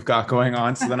what we've got going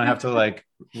on. So then I have to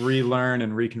relearn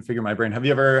and reconfigure my brain. Have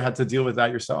you ever had to deal with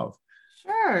that yourself?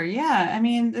 Sure. Yeah. I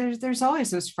mean, there's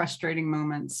always those frustrating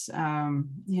moments.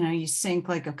 You sink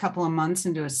a couple of months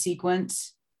into a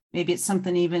sequence. Maybe it's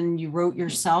something even you wrote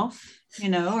yourself,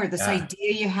 or this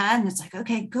idea you had, and it's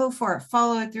okay, go for it,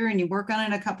 follow it through. And you work on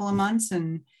it a couple of months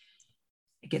and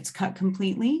it gets cut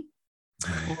completely.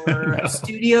 Or a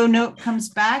studio note comes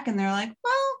back and they're like,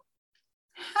 well,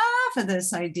 half of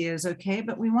this idea is okay,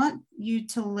 but we want you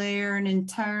to layer an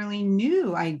entirely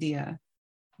new idea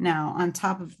now on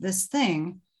top of this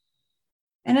thing.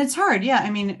 And it's hard. Yeah.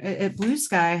 I mean, at Blue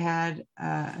Sky, I had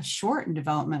a short in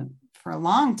development for a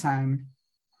long time.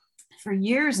 for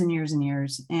years and years and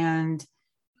years. And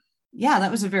yeah,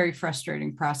 that was a very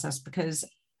frustrating process because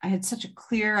I had such a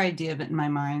clear idea of it in my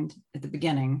mind at the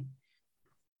beginning.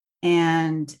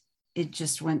 And it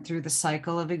just went through the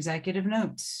cycle of executive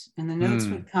notes, and the notes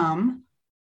would come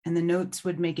and the notes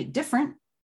would make it different,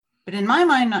 but in my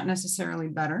mind, not necessarily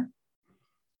better.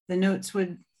 The notes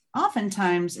would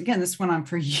oftentimes, again, this went on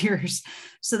for years.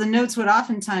 So the notes would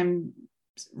oftentimes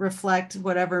reflect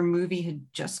whatever movie had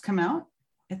just come out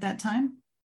at that time.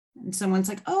 And someone's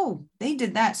like, oh, they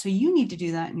did that, so you need to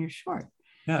do that in your short.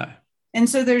 Yeah. And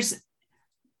so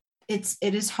it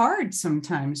is hard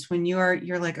sometimes when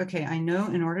you're like, okay, I know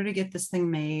in order to get this thing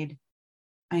made,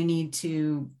 I need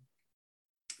to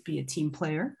be a team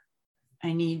player.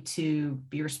 I need to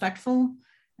be respectful.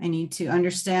 I need to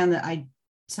understand that I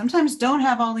sometimes don't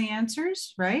have all the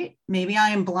answers, right? Maybe I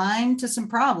am blind to some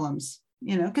problems,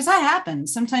 because that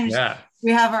happens. Sometimes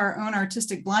we have our own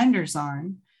artistic blinders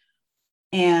on,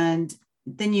 and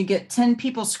then you get 10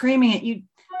 people screaming at you,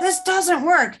 this doesn't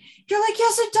work. You're like,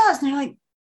 yes, it does. And you're like,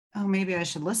 oh, maybe I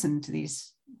should listen to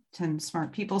these 10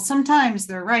 smart people. Sometimes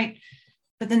they're right,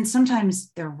 but then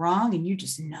sometimes they're wrong and you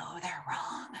just know they're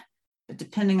wrong. But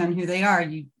depending on who they are,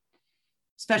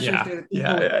 especially if they're the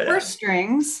people with purse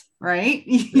strings, right?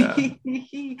 Yeah.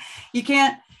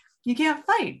 you can't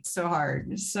fight so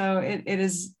hard. So it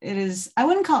is, I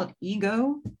wouldn't call it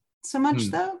ego so much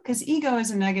though, because ego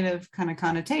is a negative kind of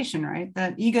connotation, right?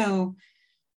 That ego,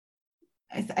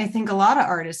 I think a lot of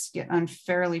artists get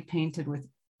unfairly painted with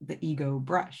the ego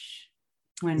brush.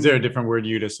 Is there a different word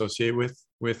you'd associate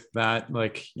with that,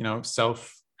 like,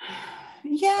 self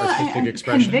artistic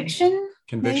expression?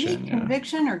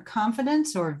 Conviction or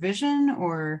confidence or vision,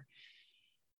 or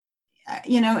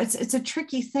it's a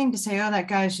tricky thing to say, oh, that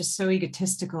guy is just so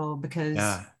egotistical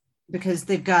because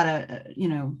they've got a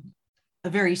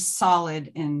very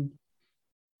solid and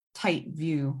tight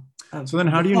view. So then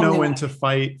how do you know when to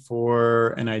fight for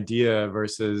an idea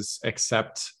versus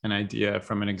accept an idea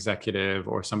from an executive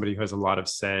or somebody who has a lot of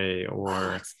say?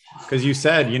 Or because you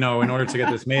said, in order to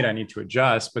get this made, I need to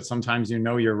adjust, but sometimes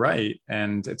you're right.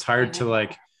 And it's hard to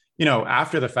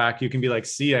after the fact, you can be like,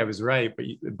 see, I was right. But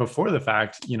before the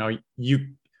fact, you,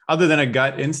 other than a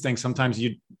gut instinct, sometimes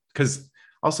because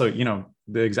also,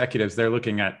 the executives, they're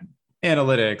looking at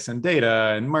analytics and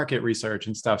data and market research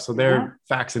and stuff. So their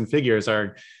facts and figures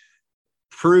are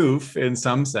proof in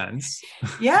some sense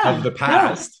of the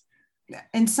past. Yeah.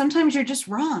 And sometimes you're just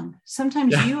wrong.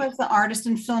 Sometimes you as the artist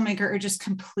and filmmaker are just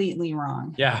completely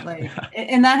wrong.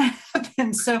 And that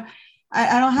happens. So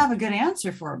I don't have a good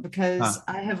answer for it because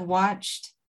I have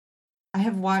watched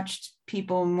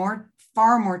people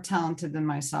far more talented than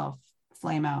myself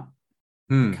flame out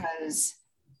because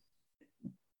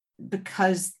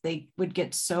they would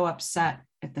get so upset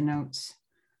at the notes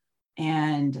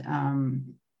and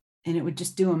it would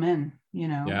just do them in,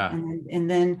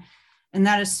 and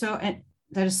that is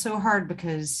so hard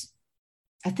because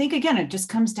I think, again, it just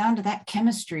comes down to that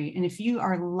chemistry. And if you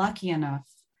are lucky enough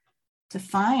to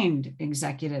find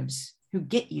executives who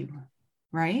get you,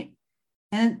 right?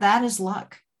 And that is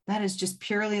luck. That is just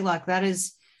purely luck. That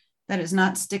is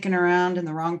not sticking around in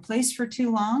the wrong place for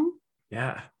too long.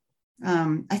 Yeah.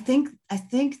 I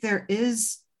think there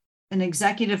is an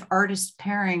executive artist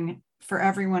pairing for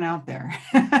everyone out there.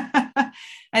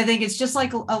 I think it's just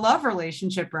like a love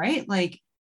relationship, right? Like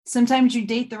sometimes you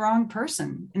date the wrong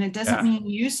person and it doesn't mean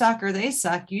you suck or they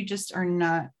suck. You just are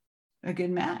not a good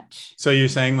match. So you're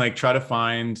saying try to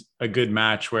find a good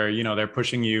match where, they're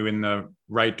pushing you in the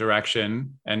right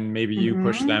direction and maybe you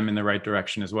push them in the right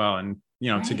direction as well. And,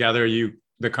 together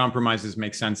the compromises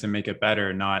make sense and make it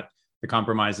better, not the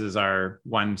compromises are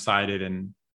one-sided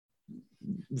and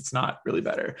it's not really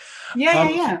better.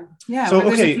 Yeah. So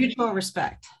there's a mutual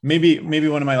respect. Maybe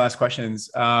one of my last questions.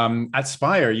 At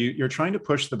Spire, you're trying to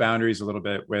push the boundaries a little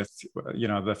bit with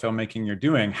the filmmaking you're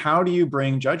doing. How do you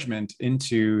bring judgment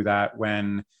into that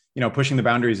when pushing the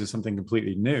boundaries is something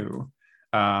completely new?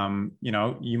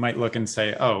 You might look and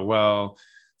say, oh well,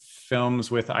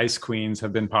 films with ice queens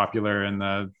have been popular in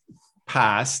the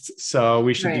past, so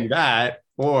we should do that.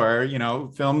 Or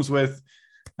films with,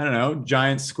 I don't know,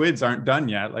 giant squids aren't done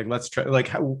yet. Let's try.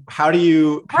 How do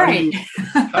you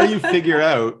figure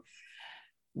out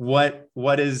what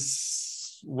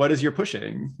is you're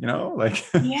pushing?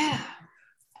 Yeah.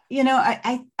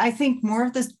 I think more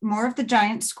of the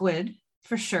giant squid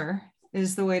for sure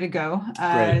is the way to go.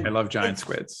 Great. I love giant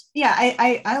squids. Yeah,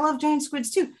 I love giant squids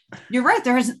too. You're right.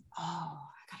 There is. Oh,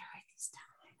 I gotta write this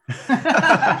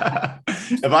down.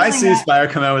 If I see Spire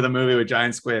come out with a movie with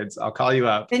giant squids, I'll call you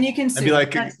up. Then you can be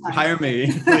like, hire me,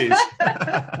 please.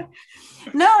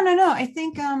 No. I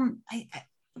think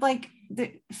like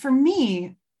for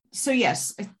me, so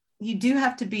yes, you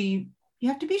have to be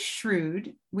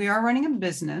shrewd. We are running a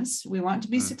business. We want to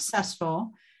be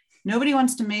successful. Nobody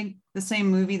wants to make the same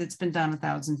movie that's been done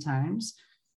 1,000 times.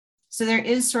 So there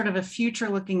is sort of a future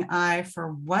looking eye for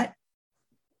what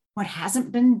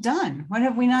hasn't been done. What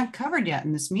have we not covered yet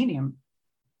in this medium?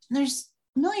 And there's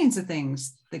millions of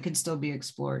things that could still be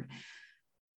explored.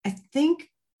 I think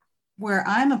where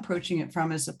I'm approaching it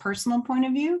from is a personal point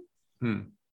of view.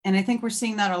 And I think we're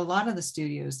seeing that a lot of the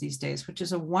studios these days, which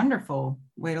is a wonderful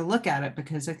way to look at it,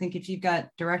 because I think if you've got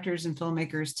directors and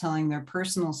filmmakers telling their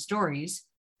personal stories,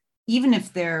 even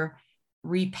if they're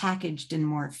repackaged in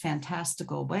more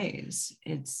fantastical ways,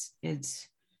 it's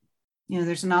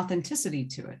there's an authenticity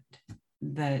to it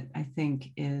that I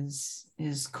think is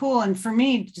cool. And for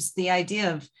me, just the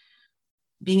idea of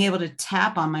being able to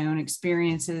tap on my own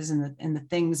experiences and the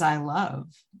things I love,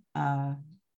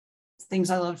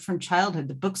 things I loved from childhood,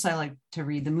 the books I like to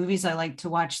read, the movies I like to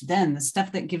watch then, the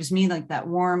stuff that gives me like that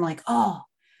warm, like, oh,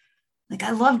 like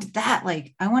I loved that.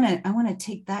 Like I want to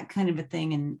take that kind of a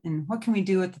thing and what can we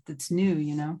do with it that's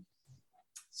new,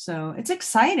 So it's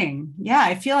exciting. Yeah.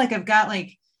 I feel like I've got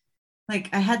like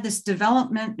I had this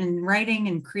development in writing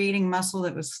and creating muscle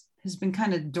that has been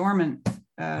kind of dormant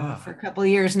for a couple of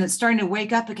years, and it's starting to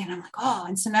wake up again. I'm like, oh,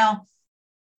 and so now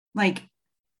like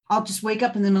I'll just wake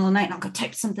up in the middle of the night and I'll go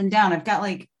type something down. I've got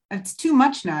it's too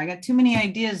much now. I got too many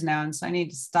ideas now. And so I need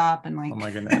to stop and like, oh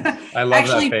my goodness. I love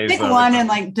actually that phase, pick though. one and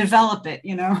like develop it,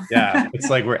 Yeah. It's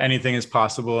like where anything is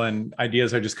possible and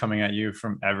ideas are just coming at you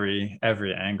from every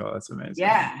angle. That's amazing.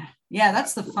 Yeah. Yeah.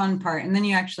 That's the fun part. And then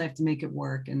you actually have to make it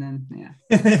work. And then, yeah.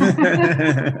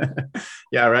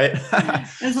 Yeah. Right.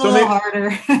 It's a little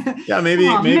harder. Yeah. Maybe,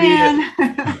 oh,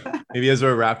 maybe as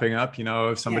we're wrapping up,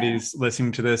 if somebody's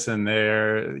listening to this and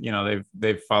they're,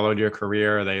 they've followed your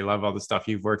career, or they love all the stuff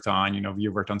you've worked on,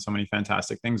 you've worked on so many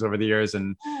fantastic things over the years.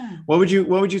 And what would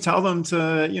you tell them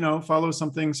to, follow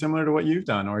something similar to what you've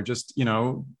done, or just,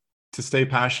 to stay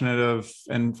passionate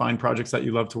and find projects that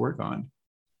you love to work on?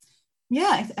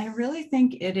 Yeah, I really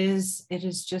think it is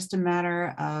just a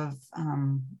matter of,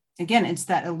 again, it's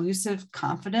that elusive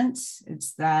confidence.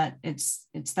 It's that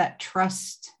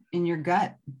trust in your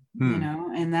gut,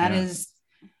 and that is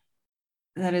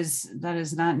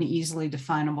not an easily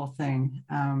definable thing.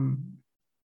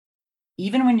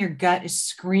 Even when your gut is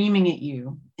screaming at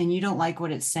you and you don't like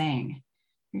what it's saying,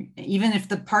 even if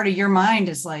the part of your mind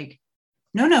is like,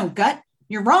 no, gut,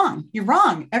 you're wrong. You're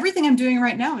wrong. Everything I'm doing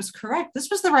right now is correct. This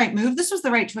was the right move. This was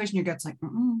the right choice. And your gut's like,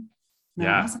 no,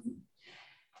 yeah. It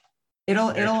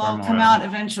wasn't. It'll all come out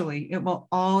eventually. It will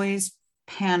always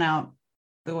pan out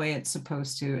the way it's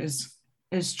supposed to.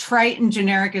 As trite and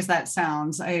generic as that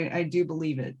sounds, I do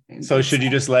believe it. So should you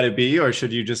just let it be, or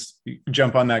should you just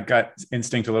jump on that gut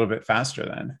instinct a little bit faster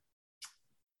then?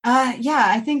 Yeah,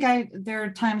 I think there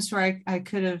are times where I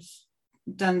could have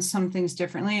done some things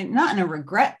differently, not in a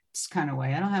regrets kind of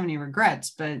way. I don't have any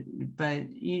regrets, but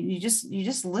you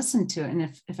just listen to it.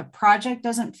 And if a project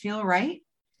doesn't feel right,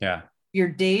 yeah, your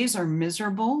days are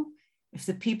miserable. If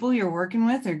the people you're working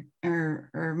with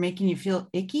are making you feel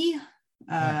icky,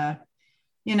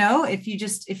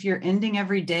 if you're ending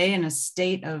every day in a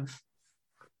state of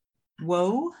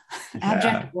woe,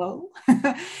 abject woe.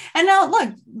 And now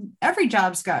look, every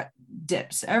job's got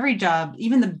dips. Every job,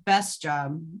 even the best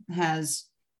job, has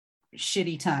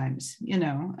shitty times.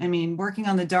 I mean, working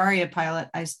on the Daria pilot,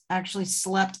 I actually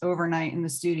slept overnight in the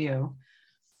studio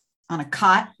on a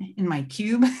cot in my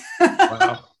cube.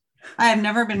 Wow. I have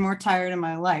never been more tired in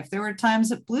my life. There were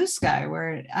times at Blue Sky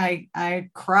where I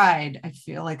cried, I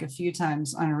feel like, a few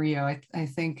times on Rio. I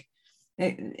think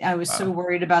I was so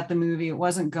worried about the movie. It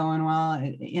wasn't going well.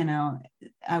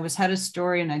 I was head of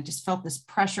story and I just felt this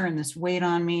pressure and this weight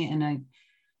on me. And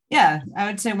I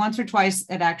would say once or twice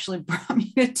it actually brought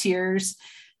me to tears,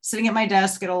 sitting at my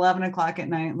desk at 11 o'clock at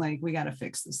night, like, we got to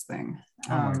fix this thing.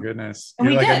 Oh my goodness. And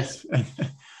we did.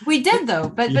 We did though.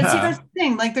 But see, that's the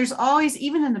thing. Like, there's always,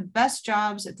 even in the best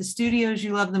jobs, at the studios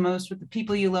you love the most, with the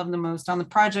people you love the most, on the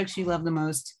projects you love the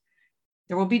most,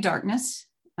 there will be darkness.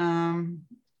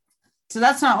 So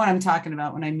that's not what I'm talking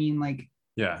about when I mean like.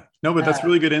 Yeah, no, but that's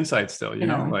really good insight still,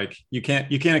 like you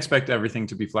can't expect everything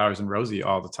to be flowers and rosy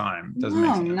all the time. It doesn't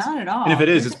make sense. Not at all. And if it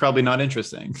is, it's probably not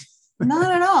interesting.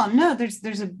 Not at all. No,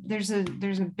 there's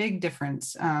a big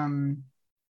difference. And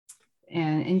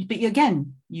but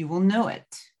again, you will know it.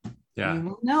 Yeah. You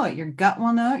will know it. Your gut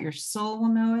will know it. Your soul will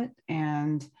know it.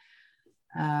 And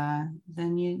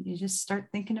then you just start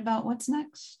thinking about what's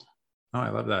next. Oh, I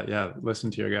love that. Yeah.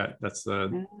 Listen to your gut. That's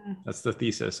the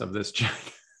thesis of this chat.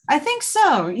 I think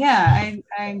so. Yeah.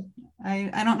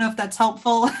 I don't know if that's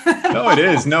helpful. No, it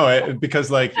is. No,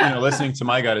 because like, listening to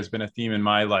my gut has been a theme in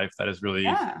my life that has really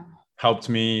helped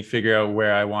me figure out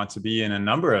where I want to be in a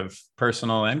number of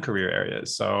personal and career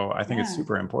areas. So I think it's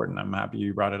super important. I'm happy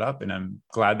you brought it up, and I'm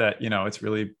glad that, it's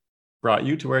really brought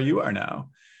you to where you are now.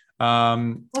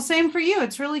 Well, same for you.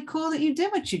 It's really cool that you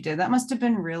did what you did. That must have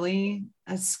been really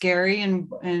a scary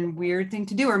and weird thing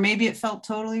to do, or maybe it felt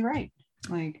totally right.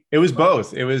 Like it was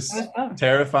both. It was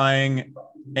terrifying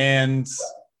and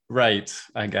right,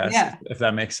 I guess, if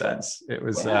that makes sense. It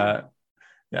was, I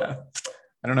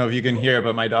don't know if you can hear,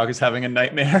 but my dog is having a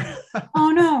nightmare. Oh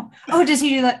no! Oh, does he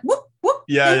do that? Whoop whoop.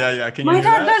 Yeah. Can you? My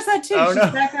dog does that too. Oh,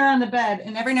 She's back there on the bed,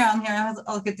 and every now and then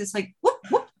I'll get this like whoop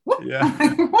whoop whoop.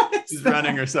 Yeah, she's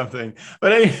running or something.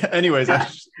 But anyways, I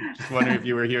was just wondering if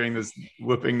you were hearing this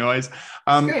whooping noise.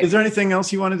 Is there anything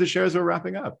else you wanted to share as we're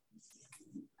wrapping up?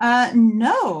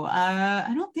 No,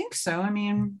 I don't think so. I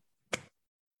mean,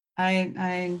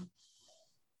 I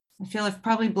feel I've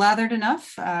probably blathered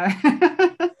enough.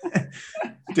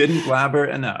 Didn't blabber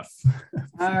enough.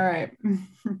 All right.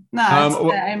 No,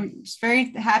 I'm just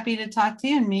very happy to talk to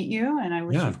you and meet you, and I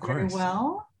wish you very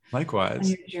well.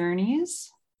 Likewise. On your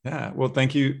journeys. Yeah. Well,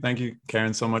 thank you,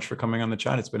 Karen, so much for coming on the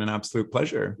chat. It's been an absolute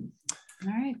pleasure.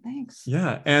 All right, thanks.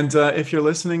 Yeah, and if you're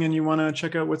listening and you want to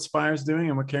check out what Spire's doing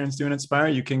and what Karen's doing at Spire,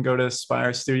 you can go to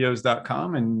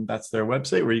spirestudios.com, and that's their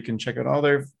website where you can check out all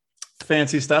their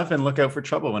fancy stuff and look out for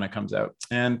Trouble when it comes out.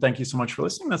 And thank you so much for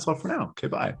listening. That's all for now. Okay,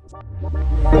 bye.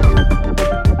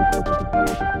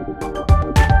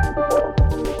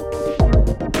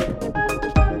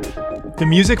 The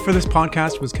music for this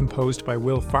podcast was composed by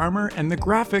Will Farmer and the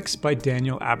graphics by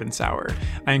Daniel Abensauer.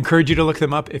 I encourage you to look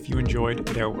them up if you enjoyed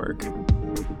their work.